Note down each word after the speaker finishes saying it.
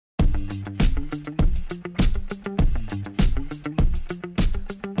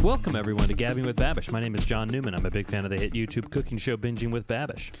Welcome, everyone, to Gabbing with Babish. My name is John Newman. I'm a big fan of the hit YouTube cooking show Binging with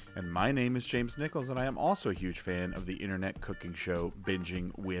Babish. And my name is James Nichols, and I am also a huge fan of the internet cooking show Binging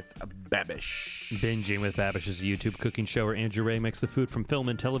with Babish. Binging with Babish is a YouTube cooking show where Andrew Ray makes the food from film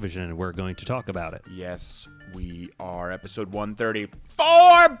and television, and we're going to talk about it. Yes, we are episode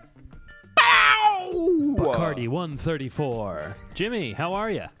 134. Bow! Bacardi 134. Jimmy, how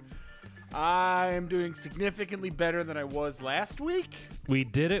are you? I'm doing significantly better than I was last week. We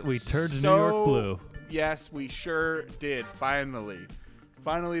did it. We turned New York blue. Yes, we sure did. Finally,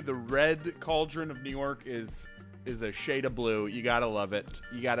 the red cauldron of New York is a shade of blue. You gotta love it.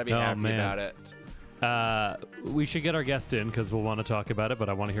 You gotta be happy about it. We should get our guest in because we'll want to talk about it, but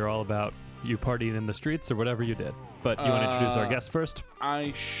I want to hear all about you partying in the streets or whatever you did. But you want to introduce our guest first?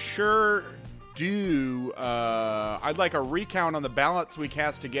 I sure do. I'd like a recount on the ballots we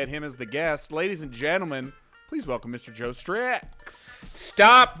cast to get him as the guest. Ladies and gentlemen, please welcome Mr. Joe Strick.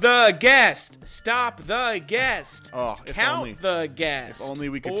 Stop the guest! Stop the guest! Oh, if Count only, the guest. If only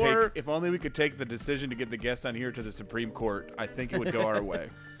we could take the decision to get the guest on here to the Supreme Court. I think it would go our way.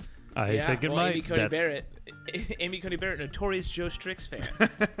 I think it might. Amy Coney Barrett, notorious Joe Strix fan.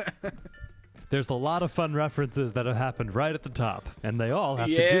 There's a lot of fun references that have happened right at the top, and they all have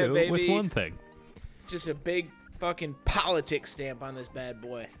to do with one thing. Just a big fucking politics stamp on this bad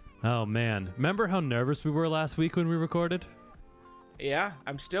boy. Oh, man. Remember how nervous we were last week when we recorded? Yeah,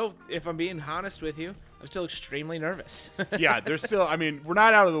 I'm still, if I'm being honest with you, I'm still extremely nervous. Yeah, there's still, I mean, we're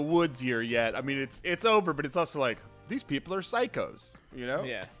not out of the woods here yet. I mean, it's over, but it's also like, these people are psychos, you know?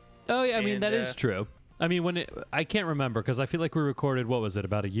 Yeah. Oh, yeah, I mean, that is true. I mean, I can't remember because I feel like we recorded, what was it,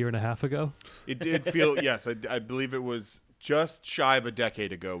 about a year and a half ago? It did feel, yes, I believe it was just shy of a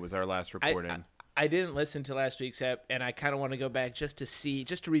decade ago was our last recording. I didn't listen to last week's ep, and I kind of want to go back just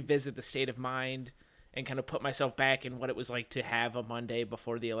to revisit the state of mind and kind of put myself back in what it was like to have a Monday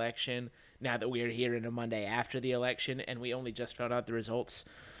before the election, now that we are here in a Monday after the election, and we only just found out the results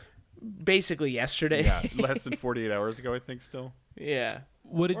basically yesterday. Yeah, less than 48 hours ago, I think, still. Yeah.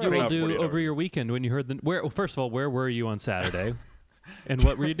 What did you all do over your weekend when you heard first of all, where were you on Saturday, and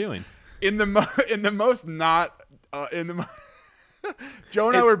what were you doing? Joe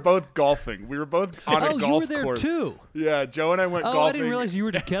and I were both golfing. We were both on a golf course. Oh, you were there too? Yeah, Joe and I went golfing. Oh, I didn't realize you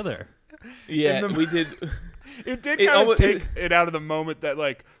were together. Yeah, we did. It did kind of take it out of the moment that,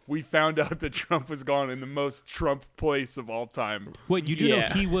 like, we found out that Trump was gone in the most Trump place of all time. Wait, you do know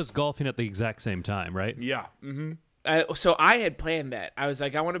he was golfing at the exact same time, right? Yeah. Mm-hmm. So I had planned that. I was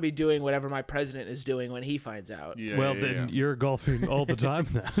like, I want to be doing whatever my president is doing when he finds out. Yeah, well, then you're golfing all the time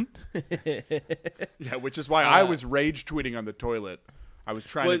then. Yeah, which is why I was rage tweeting on the toilet. I was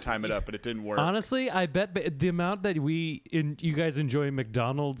trying to time it up, but it didn't work. Honestly, I bet the amount that you guys enjoy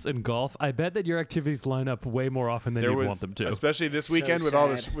McDonald's and golf, I bet that your activities line up way more often than you want them to. Especially this weekend with all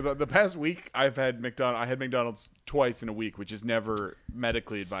this. With the past week, I had McDonald's twice in a week, which is never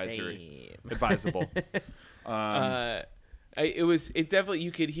medically advisable. It definitely,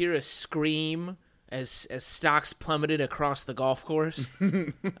 you could hear a scream as stocks plummeted across the golf course.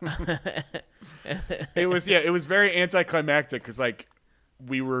 It was very anticlimactic because, like,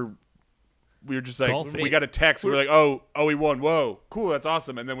 we were just like, golfing. We got a text. We were like, oh, we won. Whoa, cool, that's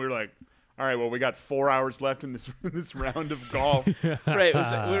awesome. And then we were like, all right, well, we got 4 hours left in this round of golf. Right. We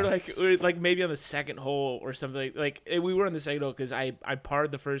were like maybe on the second hole or something. Like we were on the second hole because I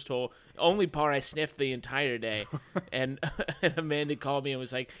parred the first hole. Only par I sniffed the entire day. and Amanda called me and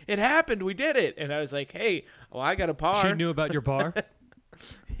was like, it happened. We did it. And I was like, hey, well, I got a par. She knew about your par?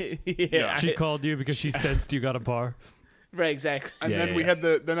 Yeah. She called you because she sensed you got a par? Right, exactly. And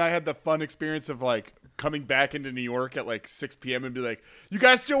then I had the fun experience of, like, coming back into New York at like 6 p.m. and be like, you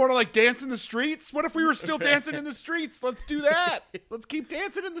guys still want to, like, dance in the streets? What if we were still dancing in the streets? Let's do that. Let's keep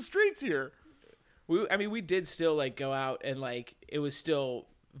dancing in the streets here. We did still, like, go out and, like, it was still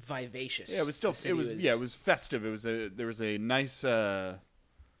vivacious. Yeah, it was still it was festive. There was a nice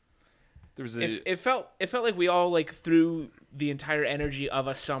it felt like we all, like, threw the entire energy of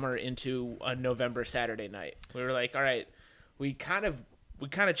a summer into a November Saturday night. We were like, all right, we kind of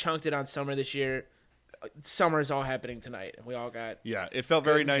chunked it on summer this year. Summer is all happening tonight, and we all got it felt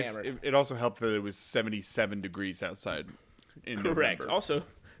very nice. It also helped that it was 77 degrees outside in Correct. November. Also,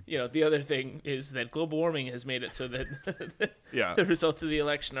 the other thing is that global warming has made it so that the results of the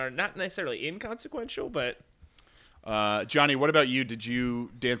election are not necessarily inconsequential, but Johnny, what about you? Did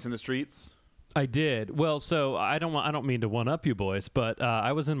you dance in the streets? I did. Well, so I don't mean to one up you boys, but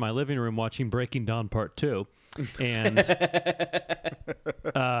I was in my living room watching Breaking Dawn Part 2, and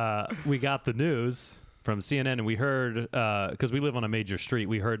we got the news from CNN, and we heard, because we live on a major street,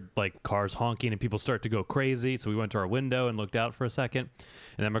 we heard like cars honking and people start to go crazy. So we went to our window and looked out for a second.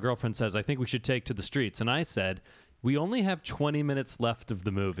 And then my girlfriend says, I think we should take to the streets. And I said, we only have 20 minutes left of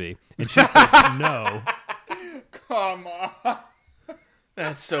the movie. And she said, no. Come on.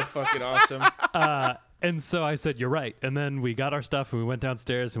 That's so fucking awesome. And so I said, you're right. And then we got our stuff and we went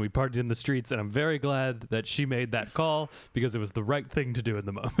downstairs and we partied in the streets. And I'm very glad that she made that call because it was the right thing to do in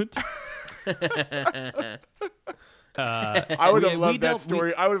the moment. I would have loved that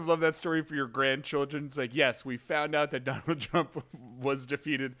story. I would have loved that story for your grandchildren. It's like, yes, we found out that Donald Trump was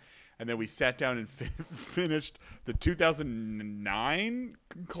defeated. And then we sat down and finished the 2009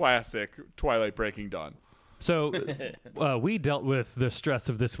 classic Twilight Breaking Dawn. So we dealt with the stress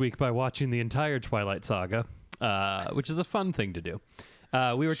of this week by watching the entire Twilight saga, which is a fun thing to do.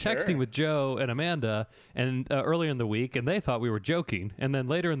 We were texting with Joe and Amanda and earlier in the week, and they thought we were joking. And then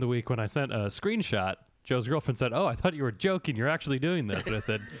later in the week when I sent a screenshot, Joe's girlfriend said, oh, I thought you were joking. You're actually doing this. And I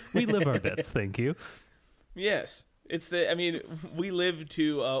said, we live our bits. Thank you. Yes. We live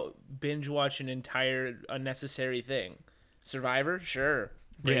to binge watch an entire unnecessary thing. Survivor? Sure.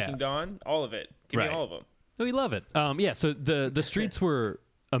 Breaking Dawn? All of it. Give me all of them. We love it. So the streets were,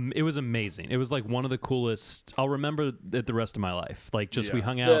 it was amazing. It was like one of the coolest. I'll remember it the rest of my life. Like we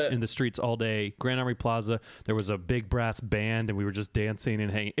hung out in the streets all day. Grand Armory Plaza. There was a big brass band and we were just dancing and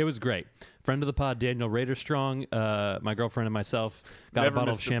hanging. It was great. Friend of the pod, Daniel Raderstrong, my girlfriend and myself got a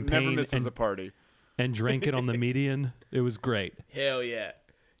bottle of champagne. Never misses a party. And drank it on the median. It was great. Hell yeah.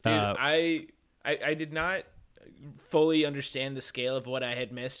 Dude, I did not fully understand the scale of what I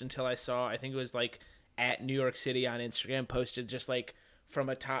had missed until I saw, I think it was like at New York City on Instagram, posted just like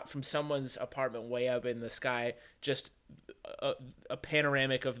from someone's apartment way up in the sky, just a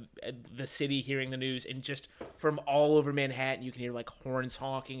panoramic of the city hearing the news, and just from all over Manhattan you can hear like horns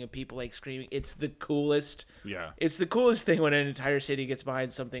honking and people like screaming. It's the coolest. Yeah. It's the coolest thing when an entire city gets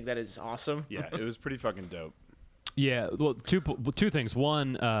behind something that is awesome. Yeah, it was pretty fucking dope. Yeah, well, two things.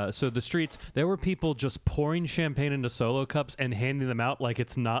 One, so the streets, there were people just pouring champagne into Solo cups and handing them out like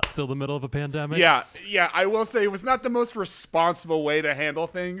it's not still the middle of a pandemic. Yeah, I will say it was not the most responsible way to handle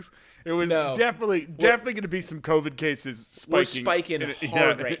things. It was definitely going to be some COVID cases spiking. We're spiking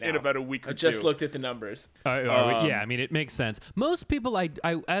hard right now. In about a week or two. I just looked at the numbers. Yeah, I mean, it makes sense. Most people,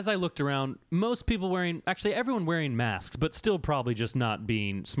 as I looked around, most people everyone wearing masks, but still probably just not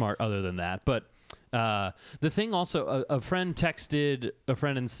being smart other than that. But the thing also, a friend texted a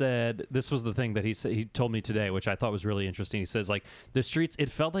friend and said, this was the thing that he told me today, which I thought was really interesting. He says, like, the streets,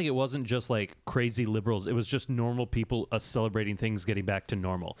 it felt like it wasn't just like crazy liberals. It was just normal people celebrating things getting back to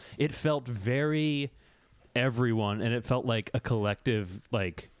normal. It felt very everyone, and it felt like a collective,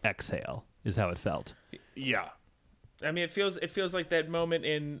 like, exhale is how it felt. Yeah. I mean, it feels like that moment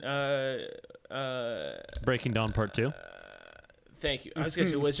in Breaking Dawn Part 2. Thank you. I was going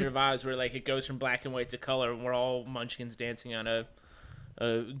to say Wizard of Oz, where like it goes from black and white to color, and we're all munchkins dancing on a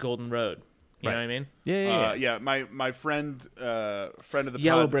golden road. You know what I mean? Yeah. My friend of the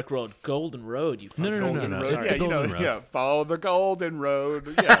Yellow pod, Brick Road, Golden Road. You fucking No. Golden Road. It's the Golden Road. Yeah, follow the golden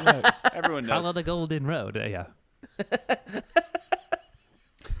road. Yeah, everyone knows. Follow the golden road. Yeah.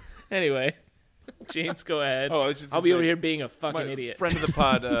 Anyway, James, go ahead. I'll be over here being a fucking idiot. Friend of the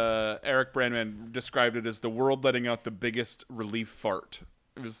pod, Eric Brandman, described it as the world letting out the biggest relief fart.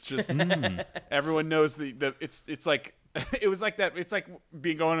 It was just everyone knows it's like it was like that. It's like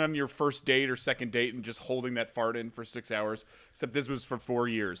being going on your first date or second date and just holding that fart in for 6 hours. Except this was for 4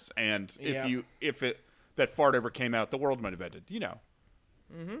 years, and if that fart ever came out, the world might have ended. You know,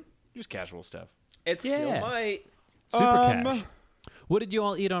 just casual stuff. It still might. Super cash. What did you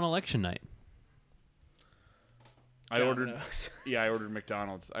all eat on election night? I ordered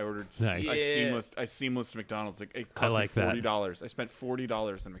McDonald's. I ordered. Nice. I seamless McDonald's. Like, it cost me $40. I spent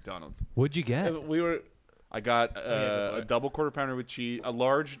 $40 in McDonald's. What'd you get? I got a double quarter pounder with cheese, a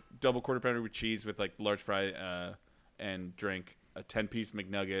large double quarter pounder with cheese with like large fry and drink, a 10-piece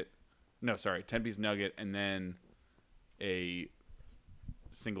McNugget. No, sorry, 10-piece nugget, and then a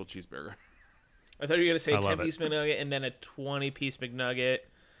single cheeseburger. I thought you were gonna say 10-piece McNugget and then a 20-piece McNugget,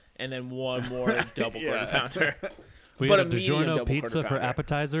 and then one more double quarter pounder. We had a DiGiorno pizza for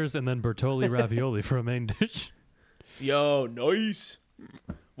appetizers and then Bertolli ravioli for a main dish. Yo, nice.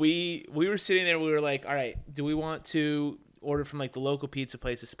 We were sitting there. We were like, all right, do we want to order from like the local pizza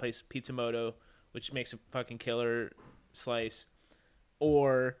place, this place Pizza Moto, which makes a fucking killer slice,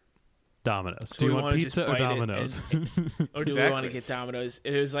 or Domino's? Do you want pizza or Domino's? Or do we want to get Domino's?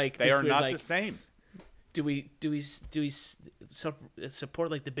 It was like they are not like, the same. Do we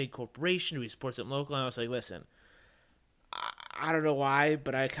support like the big corporation? Do we support something local? And I was like, listen, I don't know why,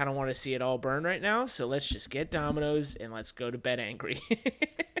 but I kind of want to see it all burn right now. So let's just get Domino's and let's go to bed angry.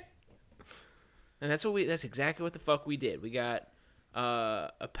 And that's exactly what the fuck we did. We got a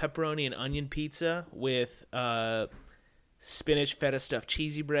pepperoni and onion pizza with spinach feta stuffed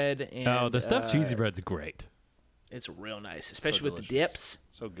cheesy bread. And, the stuffed cheesy bread's great. It's real nice, especially with the dips.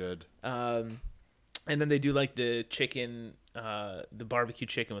 So good. And then they do like the chicken, the barbecue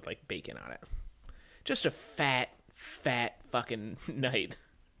chicken with like bacon on it. Just a fat fucking night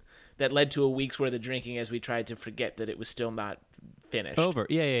that led to a week's worth of drinking as we tried to forget that it was still not finished. Over.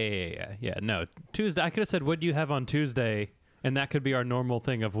 Yeah. No, Tuesday. I could have said, "What do you have on Tuesday?" And that could be our normal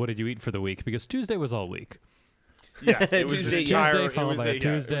thing of what did you eat for the week, because Tuesday was all week. Yeah, it was Tuesday, just entire, Tuesday followed by a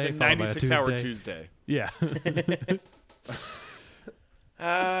Tuesday, it was a followed by a 96-hour Tuesday. Tuesday. Yeah.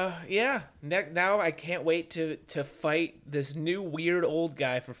 Yeah. Now I can't wait to fight this new weird old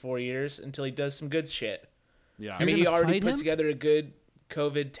guy for 4 years until he does some good shit. Yeah, I mean, he gonna already fight put him? together a good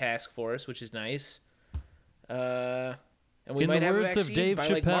COVID task force, which is nice. And we In might the have a words of vaccine Dave by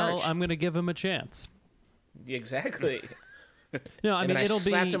like Chappelle, March. I'm going to give him a chance. Exactly. No, I And mean then it'll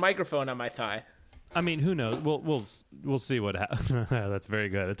slapped be. a microphone on my thigh. I mean, who knows? We'll see what happens. That's very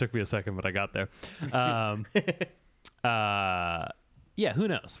good. It took me a second, but I got there. Yeah, who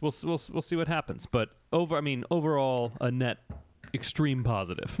knows? We'll see what happens. But overall, a net extreme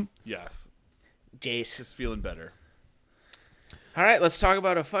positive. yes, Jace. just feeling better. All right, let's talk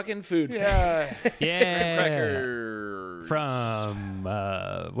about a fucking food thing. Yeah, Yeah. crackers From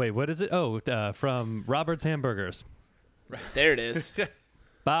wait, what is it? Oh, from Robert's Hamburgers, There it is.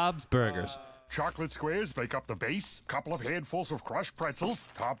 Bob's Burgers. Chocolate squares make up the base, couple of handfuls of crushed pretzels,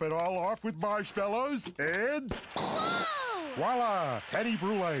 top it all off with marshmallows, and voila, Teddy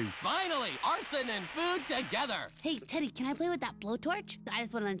Brulee. Finally, arson and food together. Hey, Teddy, can I play with that blowtorch? I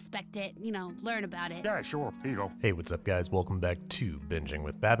just want to inspect it, learn about it. Yeah, sure, here you go. Hey, what's up, guys? Welcome back to Binging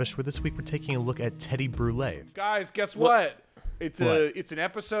with Babish, where this week we're taking a look at Teddy Brulee. guys, guess what? It's an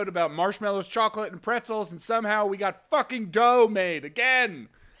episode about marshmallows, chocolate, and pretzels, and somehow we got fucking dough made again.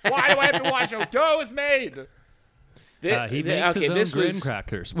 Why do I have to watch how dough is made? He makes his own graham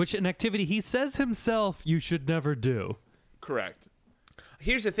crackers, which an activity he says himself you should never do. Correct.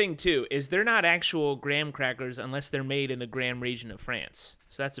 Here's the thing, too, is they're not actual graham crackers unless they're made in the Graham region of France.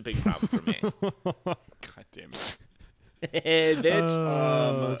 So that's a big problem for me. God damn it. Bitch.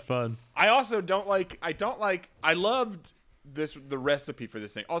 That's fun. I also don't like. I loved the recipe for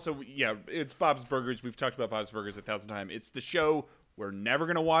this thing. Also, yeah, it's Bob's Burgers. We've talked about Bob's Burgers 1,000 times. It's the show we're never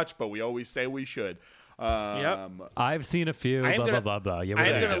gonna watch, but we always say we should. Yep. I've seen a few. Blah blah blah. Yeah, I am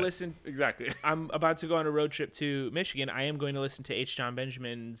whatever. going to listen. Exactly. I'm about to go on a road trip to Michigan. I am going to listen to H. John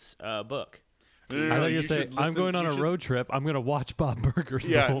Benjamin's book. I thought you were saying, I'm going on a road trip. I'm going to watch Bob Burgers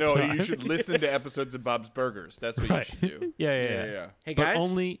the Yeah, whole no, time. you should listen to episodes of Bob's Burgers. That's what Right. you should do. Yeah. Hey But guys,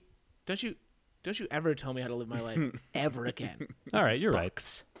 only. don't you ever tell me how to live my life ever again? All right, you're right.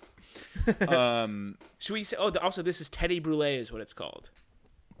 Fucks. Should we say? Oh, also this is Teddy Brulee, is what it's called.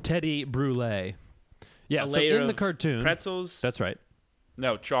 Teddy Brulee. Yeah, A so layer in the of cartoon. pretzels. That's right.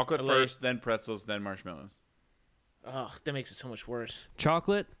 No, chocolate A first, then pretzels, then marshmallows. Oh, that makes it so much worse.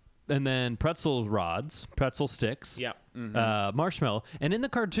 Chocolate, and then pretzel rods, pretzel sticks. Yeah. Marshmallow. And in the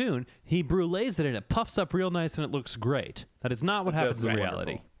cartoon, he brulees it and it puffs up real nice and it looks great. That is not what happens does in look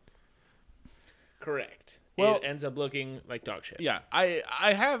reality. wonderful. Correct. Well- It ends up looking like dog shit. Yeah,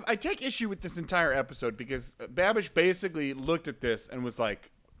 I take issue with this entire episode because Babish basically looked at this and was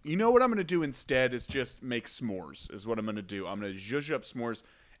like, you know what I'm going to do instead is just make s'mores is what I'm going to do. I'm going to zhuzh up s'mores.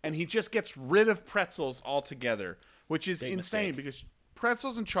 And he just gets rid of pretzels altogether, which is Big insane mistake. because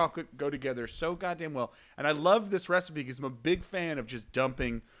pretzels and chocolate go together so goddamn well. And I love this recipe because I'm a big fan of just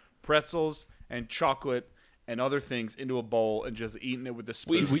dumping pretzels and chocolate and other things into a bowl and just eating it with a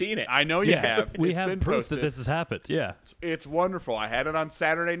spoon. We've seen it. I know you have. We It's have been proof posted. that this has happened. Yeah. It's wonderful. I had it on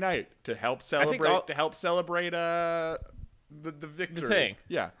Saturday night to help celebrate the victory. thing.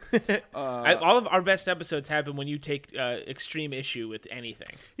 Yeah. All of our best episodes happen when you take extreme issue with anything.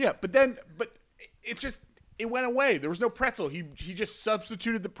 Yeah, but it went away. There was no pretzel. He just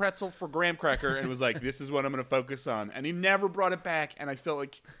substituted the pretzel for graham cracker and was like, this is what I'm going to focus on. And he never brought it back, and I felt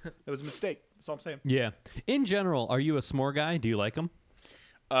like that was a mistake. That's all I'm saying. Yeah. In general, are you a s'more guy? Do you like them?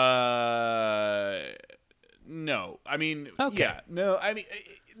 No. I mean, Okay. yeah. No, I mean,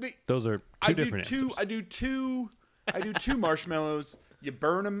 Those are two different answers. I do two marshmallows. You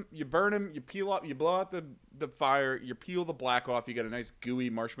burn them. You peel off. You blow out the fire. You peel the black off. You got a nice gooey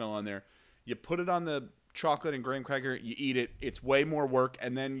marshmallow on there. You put it on the chocolate and graham cracker, you eat it. It's way more work,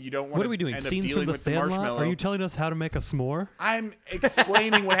 and then you don't want to. What are we doing? End up Scenes dealing from the with the Sandlot? marshmallow. Are you telling us how to make a s'more? I'm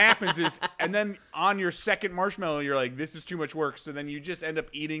explaining what happens is, and then on your second marshmallow, you're like, this is too much work. So then you just end up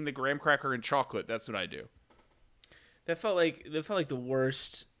eating the graham cracker and chocolate. That's what I do. That felt like the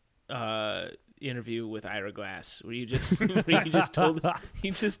worst interview with Ira Glass, where you just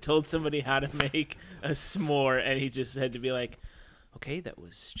told somebody how to make a s'more, and he just had to be like, okay, that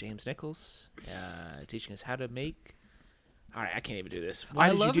was James Nichols teaching us how to make. All right, I can't even do this.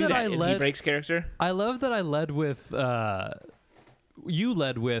 Why did you do that? And he breaks character. I love that I led with. You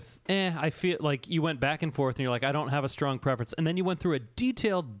led with, I feel like you went back and forth and you're like, I don't have a strong preference. And then you went through a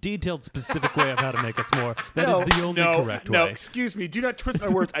detailed, specific way of how to make a s'more. That is the only correct way. No, excuse me. Do not twist my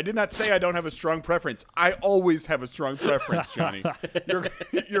words. I did not say I don't have a strong preference. I always have a strong preference, Johnny.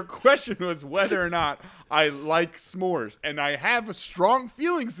 Your question was whether or not I like s'mores. And I have strong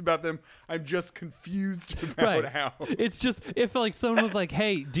feelings about them. I'm just confused about how. It's just, if like someone was like,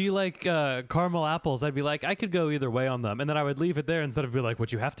 hey, do you like caramel apples? I'd be like, I could go either way on them. And then I would leave it there instead of be like,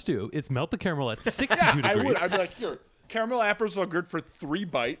 what you have to do is melt the caramel at 62 degrees. I would. I'd be like, here, caramel apples are good for 3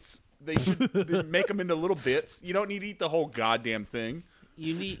 bites. They should make them into little bits. You don't need to eat the whole goddamn thing.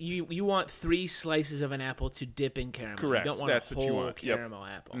 You want 3 slices of an apple to dip in caramel. Correct. You don't want That's a what you whole want. caramel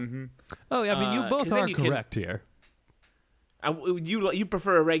apple. Mm-hmm. Oh, yeah, I mean, you both are correct here. You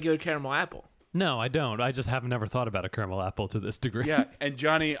prefer a regular caramel apple? No, I don't. I just have never thought about a caramel apple to this degree. Yeah, and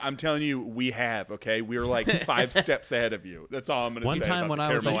Johnny, I'm telling you, we have, okay? We're like 5 steps ahead of you. That's all I'm going to say. One time about when the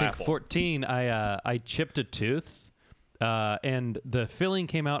I was, caramel I think, apple. 14, I chipped a tooth, and the filling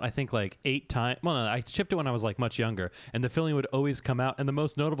came out, I think, like 8 times. Well, no, I chipped it when I was, like, much younger, and the filling would always come out. And the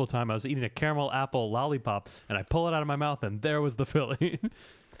most notable time, I was eating a caramel apple lollipop, and I pull it out of my mouth, and there was the filling.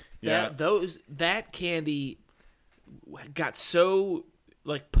 Yeah. That candy got so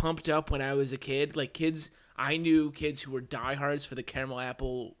like pumped up when I was a kid. Like I knew kids who were diehards for the caramel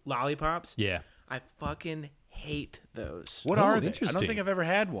apple lollipops. Yeah. I fucking hate those. What are they? I interesting. don't think I've ever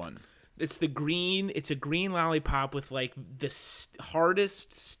had one. It's a green lollipop with like the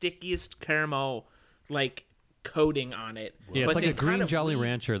hardest, stickiest caramel like coating on it. Yeah, but it's like a green kind of Jolly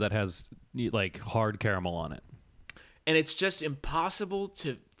Rancher that has like hard caramel on it. And it's just impossible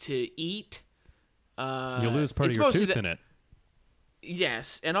to eat. You'll lose part of your tooth in it.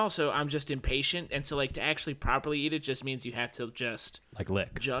 Yes, and also I'm just impatient, and so like to actually properly eat it just means you have to just like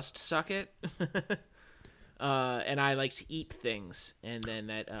lick, just suck it. And I like to eat things, and then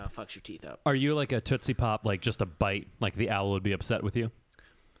that fucks your teeth up. Are you like a Tootsie Pop, like just a bite? Like the owl would be upset with you?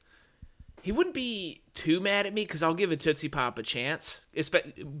 He wouldn't be too mad at me because I'll give a Tootsie Pop a chance,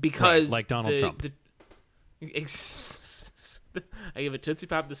 because like Donald Trump. I give a Tootsie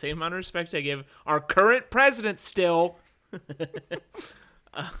Pop the same amount of respect I give our current president still.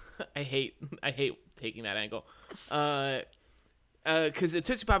 I hate taking that angle, because a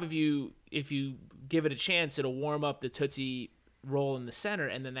Tootsie Pop, if you give it a chance, it'll warm up the Tootsie Roll in the center,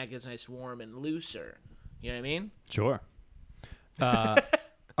 and then that gets nice, warm, and looser. You know what I mean? Sure.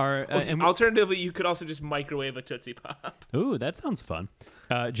 Alternatively, you could also just microwave a Tootsie Pop. Ooh, that sounds fun.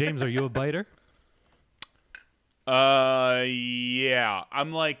 James, are you a biter? Yeah.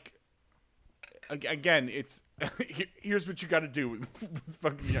 I'm like, again, it's here's what you got to do with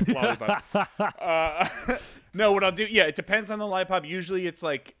fucking lollipop. No, what I'll do, it depends on the lollipop. Usually, it's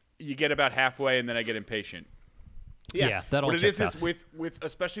like you get about halfway, and then I get impatient. Yeah, that all what checks it out. is with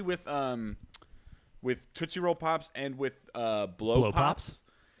especially with Tootsie Roll Pops and with Blow Pops.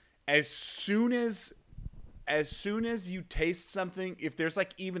 As soon as you taste something, if there's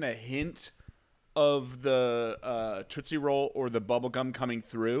like even a hint of the Tootsie Roll or the bubble gum coming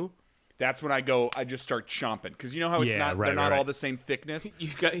through, that's when I just start chomping, because you know how they're not all the same thickness.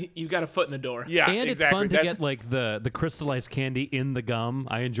 You've got a foot in the door. Yeah, and exactly. It's fun to get like the crystallized candy in the gum.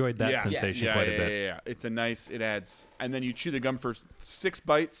 I enjoyed that sensation quite a bit. Yeah. It's it adds, and then you chew the gum for 6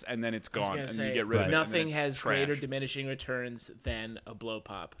 bites, and then it's gone, and you get rid of it. Nothing has trash. greater diminishing returns than a Blow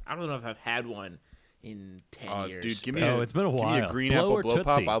Pop. I don't know if I've had one in 10 years. Dude, give me it's been a while. Give me a green Blow apple or Blow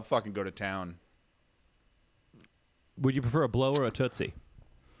Pop. Tootsie? I'll fucking go to town. Would you prefer a Blow or a Tootsie?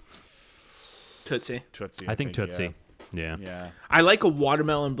 Tootsie. I think Tootsie. Yeah. I like a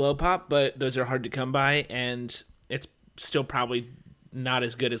watermelon Blow Pop, but those are hard to come by, and it's still probably not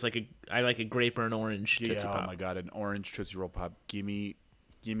as good as I like a grape or an orange Tootsie Pop. Oh my god, an orange Tootsie Roll Pop. Give me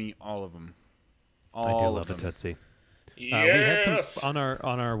all of them. I do love the Tootsie. Yes! We had some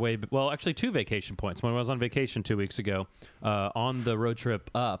on our way. Well, actually, 2 vacation points. When I was on vacation 2 weeks ago, on the road trip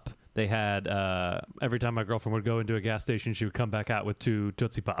up, they had every time my girlfriend would go into a gas station, she would come back out with 2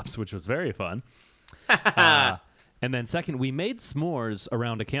 Tootsie Pops, which was very fun. And then second, we made s'mores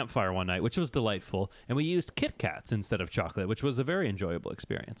around a campfire one night, which was delightful. And we used Kit Kats instead of chocolate, which was a very enjoyable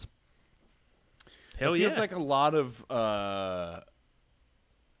experience. Hell it feels yeah. like a lot of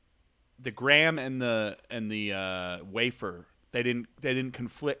the graham and the wafer. They didn't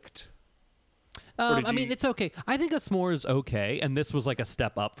conflict. I mean, it's okay. I think a s'more is okay, and this was like a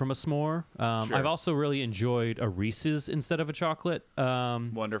step up from a s'more. Sure. I've also really enjoyed a Reese's instead of a chocolate.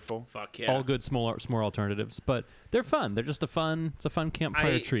 Wonderful. Fuck yeah. All good s'more alternatives, but they're fun. They're just it's a fun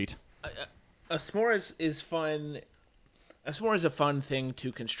campfire treat. A s'more is fun. A s'more is a fun thing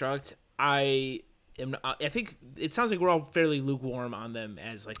to construct. I think it sounds like we're all fairly lukewarm on them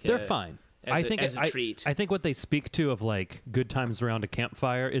as like They're fine. As a treat. I think what they speak to of like good times around a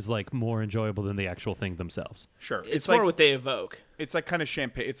campfire is like more enjoyable than the actual thing themselves. Sure. It's like more what they evoke. it's like kind of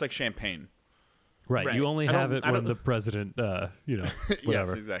champagne. It's like champagne. Right. Right. You only I have don't- it I when don't- the president, whatever.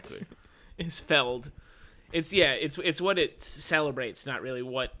 Yes, exactly. Is felled. It's what it celebrates, not really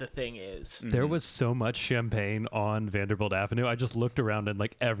what the thing is. There was so much champagne on Vanderbilt Avenue. I just looked around and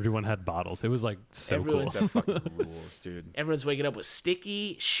like everyone had bottles. It was like so Everyone's- cool. That fucking rules, dude. Everyone's waking up with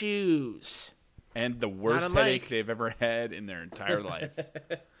sticky shoes. And the worst unlike- headache they've ever had in their entire life.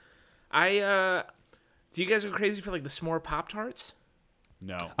 Do you guys go crazy for like the s'more Pop-Tarts?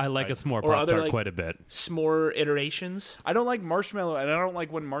 No. I like a s'more or other, Pop-Tart like- quite a bit. S'more iterations? I don't like marshmallow, and I don't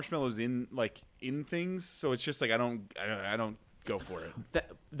like when marshmallow's in things. So it's just like I don't go for it.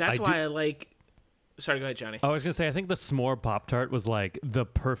 That's I why do- I like. Sorry, go ahead, Johnny. I was gonna say I think the s'more Pop-Tart was like the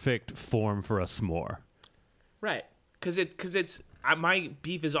perfect form for a s'more. Right, because it's my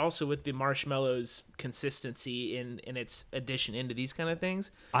beef is also with the marshmallows consistency in its addition into these kind of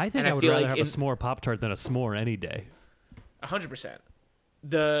things. I think And I would feel rather like have a s'more Pop-Tart than a s'more any day. 100%.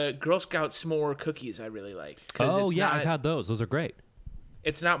 The Girl Scout s'more cookies I really like. 'Cause Oh it's yeah, not, I've had those. Those are great.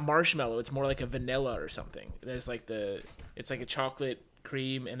 It's not marshmallow. It's more like a vanilla or something. There's like it's like a chocolate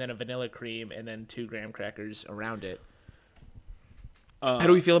cream and then a vanilla cream and then 2 graham crackers around it. How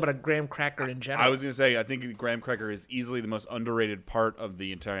do we feel about a graham cracker in general? I was gonna say I think the graham cracker is easily the most underrated part of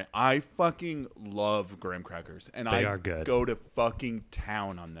the entire. I fucking love graham crackers, and They I are good. go to fucking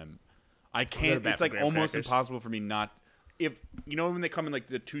town on them. I go to can't. bat It's for like graham almost crackers. impossible for me not. If you know when they come in like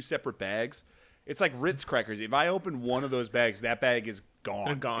the 2 separate bags, it's like Ritz crackers. If I open one of those bags, that bag is gone.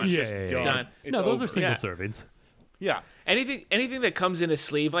 They're gone. It's Yeah, just yeah, yeah. done. It's done. It's No, those over. are single Yeah. servings. Yeah. Anything that comes in a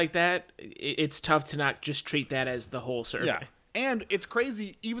sleeve like that, it's tough to not just treat that as the whole serving. Yeah, and it's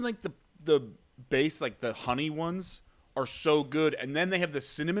crazy. Even like the base, like the honey ones, are so good, and then they have the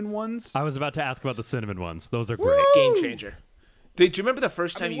cinnamon ones. I was about to ask about the cinnamon ones. Those are great. Game changer. Do you remember the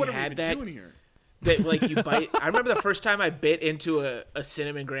first I time mean, you what are we had even that? doing here? That like you bite. I remember the first time I bit into a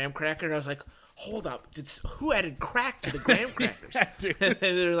cinnamon graham cracker, and I was like, "Hold up, who added crack to the graham crackers?" dude. And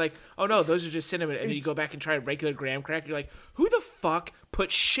they're like, "Oh no, those are just cinnamon." And then you go back and try a regular graham cracker. You're like, "Who the fuck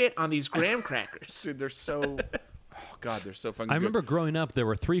put shit on these graham crackers?" Dude, they're so. Oh god, they're so fucking. I good. remember growing up, there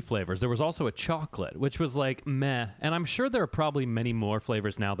were 3 flavors. There was also a chocolate, which was like meh. And I'm sure there are probably many more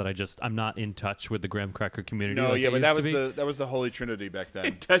flavors now that I'm not in touch with the graham cracker community. No, like yeah, I but used to be. that was the Holy Trinity back then.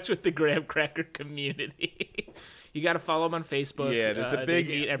 In touch with the graham cracker community. You got to follow them on Facebook. Yeah, there's a they big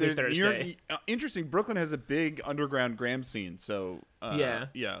meet every Thursday. Interesting. Brooklyn has a big underground graham scene, so Yeah.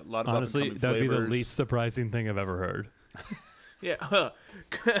 a lot of Honestly, up-and-coming that'd be the flavors. least surprising thing I've ever heard. Yeah,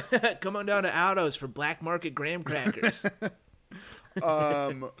 come on down to Aldo's for black market graham crackers.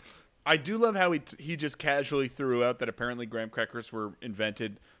 I do love how he just casually threw out that apparently graham crackers were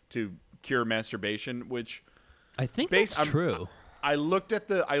invented to cure masturbation, which I think Base- that's I'm- true. I looked at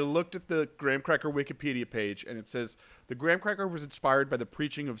the graham cracker Wikipedia page, and it says the graham cracker was inspired by the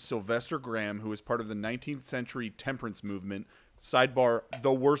preaching of Sylvester Graham, who was part of the 19th century temperance movement. Sidebar: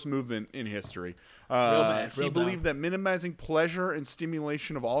 the worst movement in history. bad, He real believed that minimizing pleasure and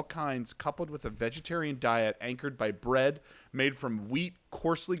stimulation of all kinds, coupled with a vegetarian diet anchored by bread made from wheat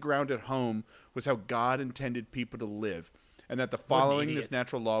coarsely ground at home, was how God intended people to live, and that the following this idiot.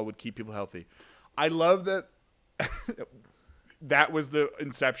 natural law would keep people healthy. I love that. That was the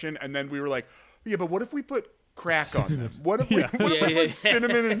inception, and then we were like, yeah, but what if we put crack on them? What if we put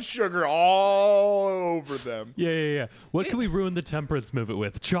cinnamon and sugar all over them? Yeah. What can we ruin the temperance movement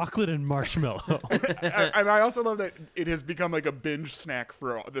with? Chocolate and marshmallow. And I also love that it has become like a binge snack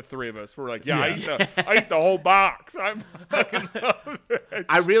for the 3 of us. We're like, I eat the whole box. I fucking love it.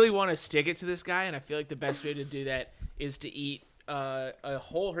 I really want to stick it to this guy, and I feel like the best way to do that is to eat a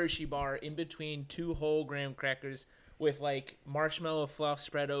whole Hershey bar in between 2 whole graham crackers with like marshmallow fluff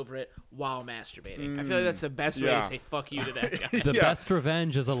spread over it while masturbating. I feel like that's the best way yeah. to say fuck you to that guy. The best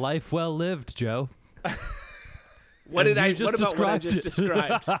revenge is a life well lived, Joe. What And did you I? just What about what I just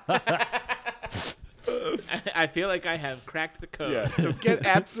described described? I feel like I have cracked the code. Yeah, so get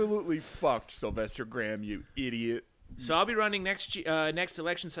absolutely fucked, Sylvester Graham, you idiot. So I'll be running next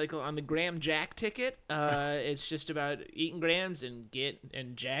election cycle on the Graham Jack ticket. It's just about eating grams and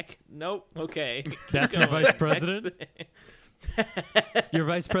Jack. Nope. Okay. That's your vice president? Your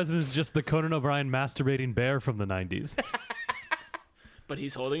vice president is just the Conan O'Brien masturbating bear from the 90s. But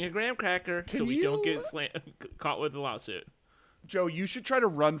he's holding a graham cracker, so we don't get caught with a lawsuit. Joe, you should try to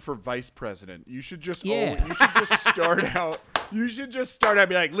run for vice president. You should just start out. You should just start out and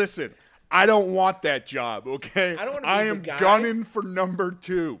be like, listen, I don't want that job, okay? I don't want to be am the guy. gunning for number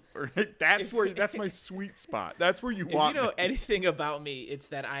 2. Right? That's my sweet spot. That's where you want If you know me. anything about me, it's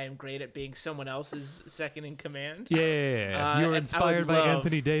that I am great at being someone else's second in command. Yeah. You were inspired by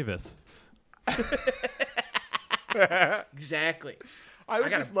Anthony Davis. Exactly. I would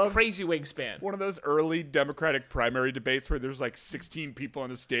got just a love crazy wingspan. one of those early Democratic primary debates where there's like 16 people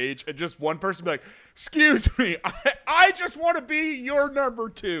on a stage and just one person be like, excuse me, I just want to be your number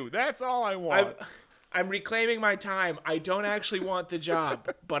 2. That's all I want. I'm reclaiming my time. I don't actually want the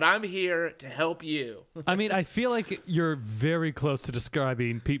job, but I'm here to help you. I mean, I feel like you're very close to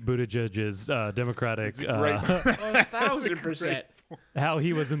describing Pete Buttigieg's Democratic, Great. 1,000%. how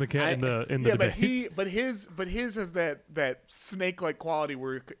he was in the Yeah, debates. but his has that snake-like quality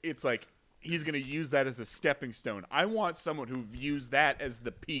where it's like he's going to use that as a stepping stone. I want someone who views that as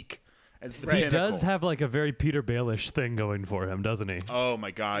the peak, as the He pinnacle. does have like a very Peter Baelish thing going for him, doesn't he? Oh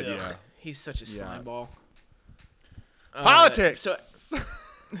my God, Ugh. yeah. He's such a slime ball. Politics.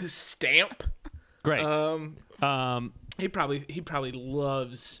 Stamp. Great. He probably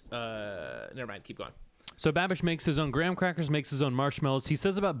loves. Never mind. Keep going. So Babish makes his own graham crackers, makes his own marshmallows. He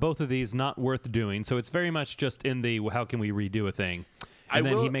says about both of these, not worth doing. So it's very much just in the how can we redo a thing. And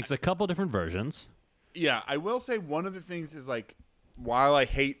then he makes a couple different versions. Yeah, I will say one of the things is like, while I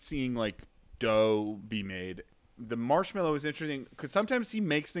hate seeing like dough be made, the marshmallow is interesting because sometimes he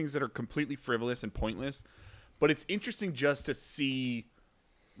makes things that are completely frivolous and pointless, but it's interesting just to see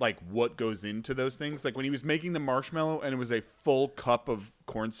like what goes into those things. Like when he was making the marshmallow and it was a full cup of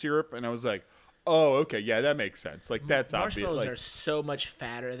corn syrup, and I was like, oh, okay, yeah, that makes sense. Like that's Marshmallows obvious. Like, are so much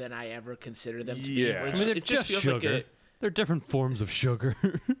fatter than I ever considered them to be. Yeah. Which I mean, they're it just feels sugar. like They're different forms of sugar.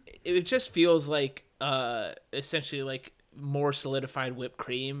 it just feels like essentially like more solidified whipped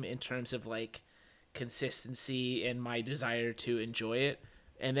cream in terms of like consistency and my desire to enjoy it.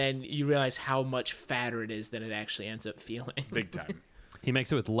 And then you realize how much fatter it is than it actually ends up feeling. big time. He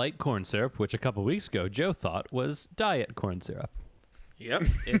makes it with light corn syrup, which a couple weeks ago Joe thought was diet corn syrup. Yep,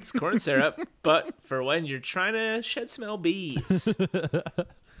 it's corn syrup, but for when you're trying to shed smell bees.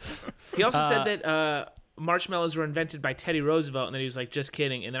 He also said that marshmallows were invented by Teddy Roosevelt, and then he was like, just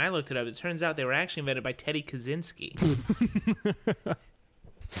kidding. And then I looked it up. It turns out they were actually invented by Teddy Kaczynski.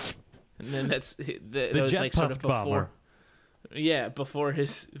 And then that was jet like sort of puffed before. bomber. Yeah, before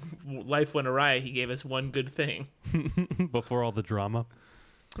his life went awry, he gave us one good thing. Before all the drama.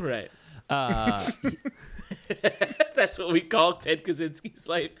 Right. That's what we call Ted Kaczynski's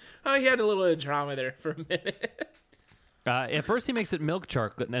life. Oh, he had a little bit of drama there for a minute. At first he makes it milk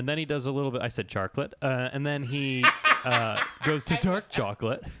chocolate, and then he does a little bit. I said chocolate. And then he goes to dark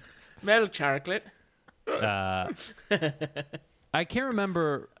chocolate. Milk chocolate. I can't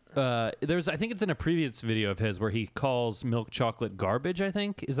remember. I think it's in a previous video of his where he calls milk chocolate garbage, I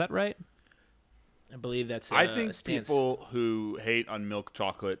think. Is that right? I believe that's I think a stance. people who hate on milk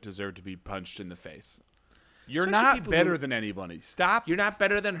chocolate deserve to be punched in the face. You're Especially not people better who- than anybody. Stop. You're not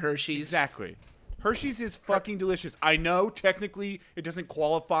better than Hershey's. Exactly. Hershey's is fucking delicious. I know technically it doesn't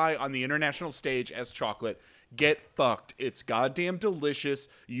qualify on the international stage as chocolate. Get fucked. It's goddamn delicious.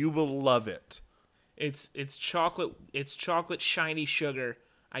 You will love it. It's chocolate. It's chocolate shiny sugar.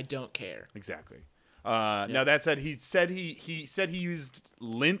 I don't care. Exactly. Now that said, he said he used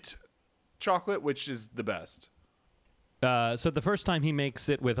Lindt chocolate, which is the best. So the first time he makes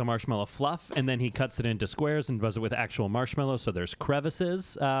it with a marshmallow fluff, and then he cuts it into squares and does it with actual marshmallow, so there's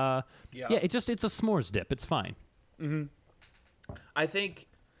crevices. Yeah, it's a s'mores dip. It's fine. I think,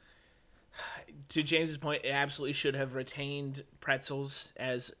 to James's point, it absolutely should have retained pretzels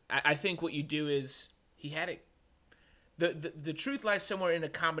as. I think what you do is he had it. The truth lies somewhere in a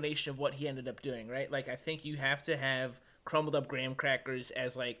combination of what he ended up doing, right? Like I think you have to have crumbled up graham crackers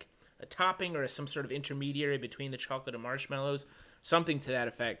as like a topping or some sort of intermediary between the chocolate and marshmallows, something to that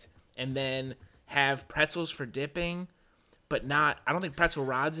effect, and then have pretzels for dipping, but not. I don't think pretzel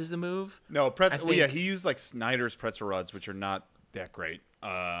rods is the move. No, pretzel. think- Yeah, he used like Snyder's pretzel rods, which are not that great.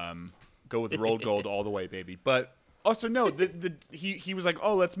 Go with rolled gold all the way, baby. But Also, no, he was like,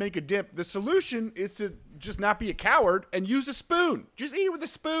 oh, let's make a dip. The solution is to just not be a coward and use a spoon. Just eat it with a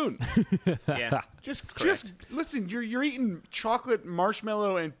spoon. Yeah. Just listen, you're eating chocolate,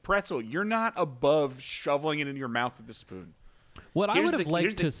 marshmallow, and pretzel. You're not above shoveling it in your mouth with a spoon. What I would have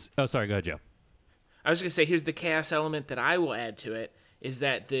liked to... Oh, sorry, go ahead, Joe. I was going to say, here's the chaos element that I will add to it, is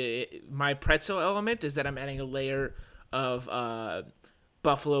that my pretzel element is that I'm adding a layer of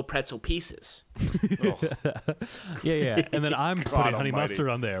buffalo pretzel pieces. Yeah. And then I'm putting honey almighty. mustard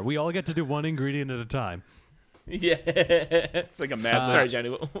on there. We all get to do one ingredient at a time. Yeah. It's like a mad Sorry, Johnny.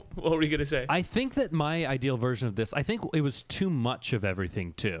 What were you going to say? I think that my ideal version of this, I think it was too much of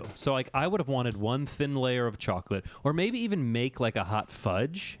everything too. So like I would have wanted one thin layer of chocolate, or maybe even make like a hot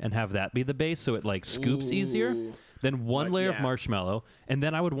fudge and have that be the base so it like scoops easier. Then one layer of marshmallow, and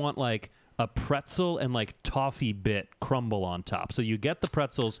then I would want like a pretzel and like toffee bit crumble on top. So you get the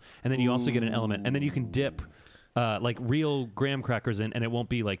pretzels, and then you also get an element, and then you can dip like real graham crackers in, and it won't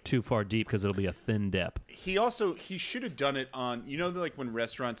be like too far deep because it'll be a thin dip. He should have done it on, like when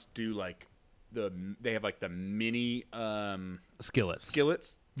restaurants do like they have like the mini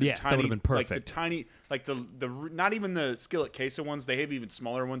Skillets. Yes, that would have been perfect. Like the tiny, like the not even the skillet queso ones. They have even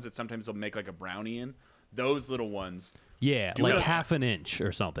smaller ones that sometimes they'll make like a brownie in. Those little ones. Yeah, like half an inch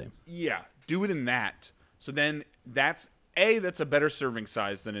or something. Yeah, do it in that. So then that's a better serving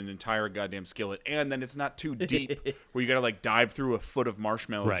size than an entire goddamn skillet, and then it's not too deep where you gotta like dive through a foot of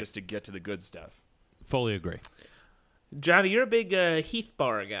marshmallow just to get to the good stuff. Fully agree. Johnny, you're a big Heath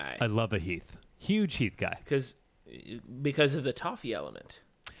bar guy. I love a Heath. Huge Heath guy. Because of the toffee element.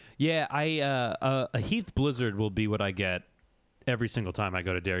 Yeah, a Heath Blizzard will be what I get every single time I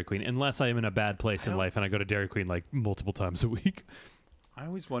go to Dairy Queen, unless I am in a bad place in life and I go to Dairy Queen like multiple times a week. I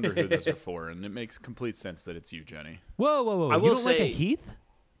always wonder who those are for, and it makes complete sense that it's you, Jenny. Whoa. I You will don't like a say- Heath?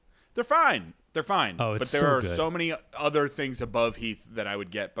 They're fine. Oh, it's but there so are good. so many other things above Heath that I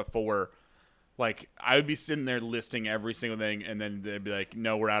would get before. Like, I would be sitting there listing every single thing, and then they'd be like,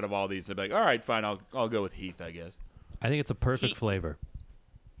 no, we're out of all these. I'd be like, all right, fine, I'll go with Heath, I guess. I think it's a perfect flavor.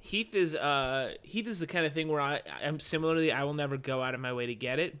 Heath is the kind of thing where I'm similarly, I will never go out of my way to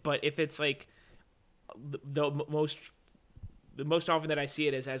get it, but if it's like the most often that I see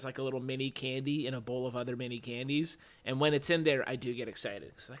it is as like a little mini candy in a bowl of other mini candies, and when it's in there, I do get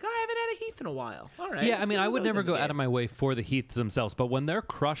excited. It's like, I haven't had a Heath in a while. All right. Yeah, I mean, I would never go out of my way for the Heaths themselves, but when they're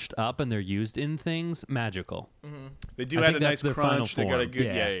crushed up and they're used in things, magical. Mm-hmm. They do I add think a that's nice their final crunch. They got a form.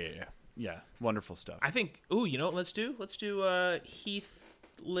 good, yeah, wonderful stuff. I think. Ooh, you know what? Let's do Heath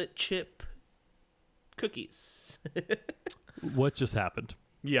lit chip cookies. What just happened?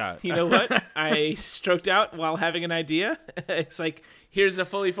 Yeah. You know what? I stroked out while having an idea. It's like, here's a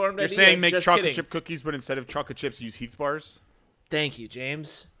fully formed You're idea. saying make Just chocolate kidding. chip cookies, but instead of chocolate chips, use Heath bars? Thank you,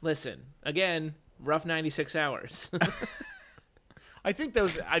 James. Listen, again, rough 96 hours. I don't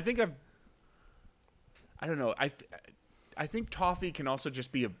know. I think toffee can also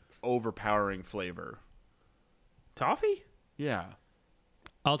just be an overpowering flavor. Toffee? Yeah.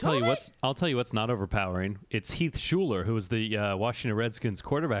 I'll tell you what's not overpowering. It's Heath Schuler, who was the Washington Redskins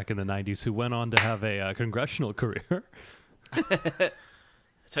quarterback in the 90s, who went on to have a congressional career.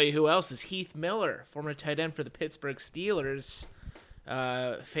 Tell you who else is Heath Miller, former tight end for the Pittsburgh Steelers,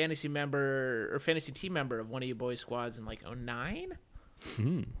 fantasy team member of one of you boys' squads in like 2009.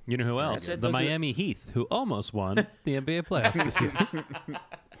 You know who else? The Miami Heath, who almost won the NBA playoffs this year.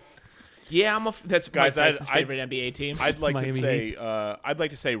 Yeah, that's Guys, Mike Tyson's favorite NBA team. I'd like Miami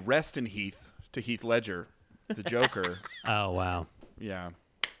to say rest in Heath to Heath Ledger, the Joker. Oh, wow. Yeah.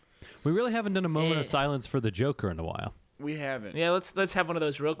 We really haven't done a moment of silence for the Joker in a while. We haven't. Yeah, let's have one of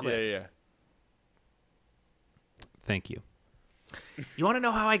those real quick. Yeah. Thank you. You want to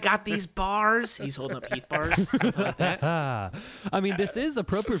know how I got these bars? He's holding up Heath bars, something like that. I mean, this is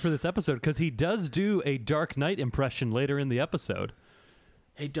appropriate for this episode because he does do a Dark Knight impression later in the episode.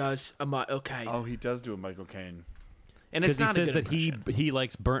 He does. Okay. Oh, he does do a Michael Caine. And it's Because he not says a good that impression. he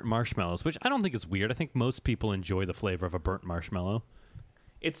likes burnt marshmallows, which I don't think is weird. I think most people enjoy the flavor of a burnt marshmallow.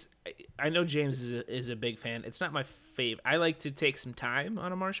 I know James is a big fan. It's not my fave. I like to take some time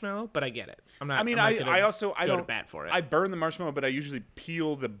on a marshmallow, but I get it. I'm not. I mean, I'm not gonna I go don't to bat for it. I burn the marshmallow, but I usually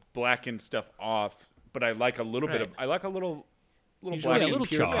peel the blackened stuff off. But I like a little bit of. Right. I like a little Usually blackened, a little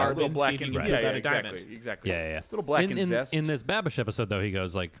pure char. carbon, little see if blackened. you can Yeah, peel yeah, out a diamond. exactly. Yeah. Little blackened in, zest. In this Babish episode, though, he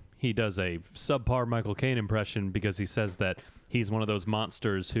goes like he does a subpar Michael Caine impression because he says that he's one of those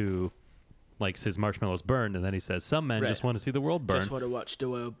monsters who likes his marshmallows burned, and then he says some men just want to see the world burn. Just want to watch the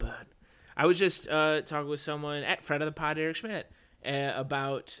world burn. I was just talking with someone at friend of the pod, Eric Schmidt,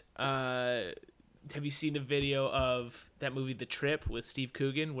 about. Have you seen the video of that movie, The Trip, with Steve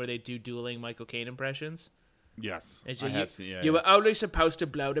Coogan, where they do dueling Michael Caine impressions? Yes, And I you, have seen. Yeah, you were only supposed to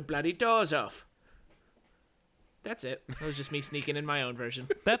blow the bloody doors off. That's it. That was just me sneaking in my own version.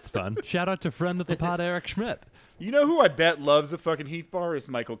 That's fun. Shout out to friend of the pod, Eric Schmidt. You know who I bet loves a fucking Heath bar is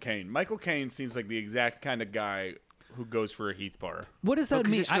Michael Caine. Michael Caine seems like the exact kind of guy who goes for a Heath bar. What does that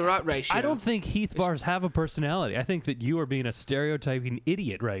 'cause mean? it's the right ratio. I don't think Heath bars have a personality. I think that you are being a stereotyping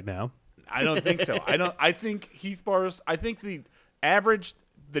idiot right now. I don't think so. I think Heath bars. I think the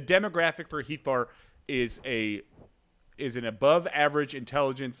demographic for a Heath bar is an above average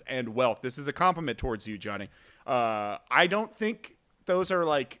intelligence and wealth. This is a compliment towards you, Johnny. I don't think those are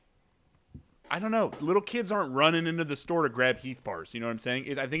like, I don't know. Little kids aren't running into the store to grab Heath bars. You know what I'm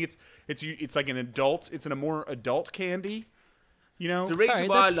saying? I think it's like an adult. It's a more adult candy. You know, The reason Alright,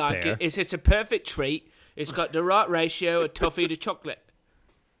 why I that's like fair. it is it's a perfect treat. It's got the right ratio of toffee to chocolate.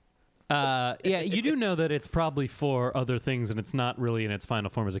 Yeah, you do know that it's probably for other things and it's not really in its final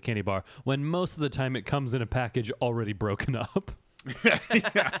form as a candy bar, when most of the time it comes in a package already broken up.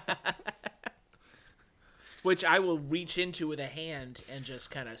 Which I will reach into with a hand and just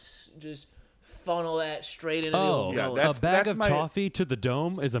kind of just funnel that straight into the Oh, old yeah, gullet. that's- a bag of my- toffee to the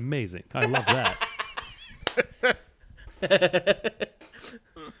dome is amazing. I love that.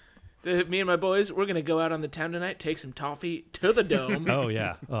 Me and my boys, we're going to go out on the town tonight, take some toffee to the dome, Oh,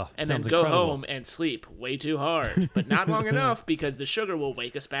 yeah. Oh, and then sounds go incredible. home and sleep way too hard. But not long enough because the sugar will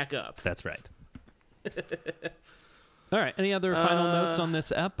wake us back up. That's right. All right. Any other final notes on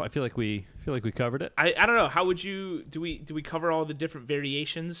this ep? I feel like we covered it. I don't know. How would you do we cover all the different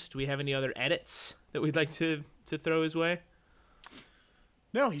variations? Do we have any other edits that we'd like to throw his way?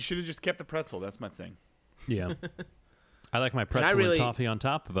 no, he should have just kept the pretzel. That's my thing. Yeah. I like my pretzel really- and toffee on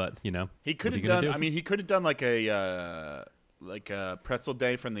top, but He could what are have you gonna done. do? I mean, he could have done like a pretzel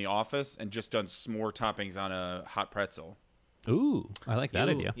day from The Office and just done s'more toppings on a hot pretzel. Ooh, I like that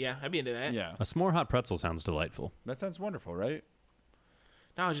Ooh, idea. Yeah, I'd be into that. Yeah, A s'more hot pretzel sounds delightful. that sounds wonderful, right?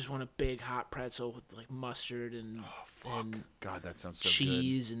 Now I just want a big hot pretzel with like mustard and, and God, that sounds so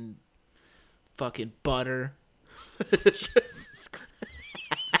cheese and fucking butter. good.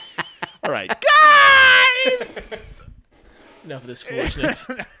 All right, guys. Enough of this foolishness.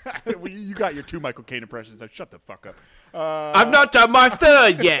 Well, you got your 2 Michael Caine impressions. Now shut the fuck up. I've not done my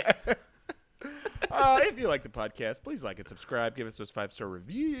third yet. If you like the podcast, please like and subscribe. Give us those 5-star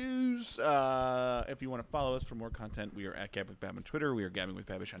reviews. If you want to follow us for more content, we are at Gab with Bab on Twitter. We are Gabbing with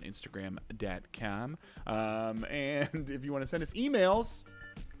Babish on Instagram.com. And if you want to send us emails,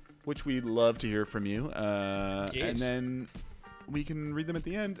 which we'd love to hear from you, and then we can read them at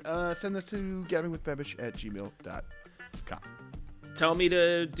the end, send us to gabbingwithbabish@gmail.com. Tell me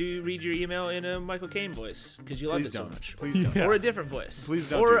to read your email in a Michael Caine voice because you love Please it so don't. much. Please don't. Yeah. Or a different voice. Please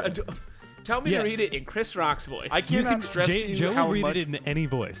don't Or do tell me Yeah. to read it in Chris Rock's voice. I cannot stress to you Joe how will read much it in any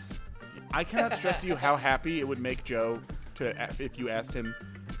voice. I cannot stress to you how happy it would make Joe if you asked him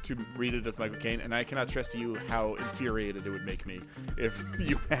to read it as Michael Caine, and I cannot stress to you how infuriated it would make me if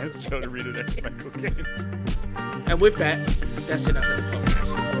you asked Joe to read it as Michael Caine. And with that, that's enough of the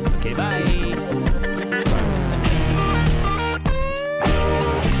podcast. Okay, bye.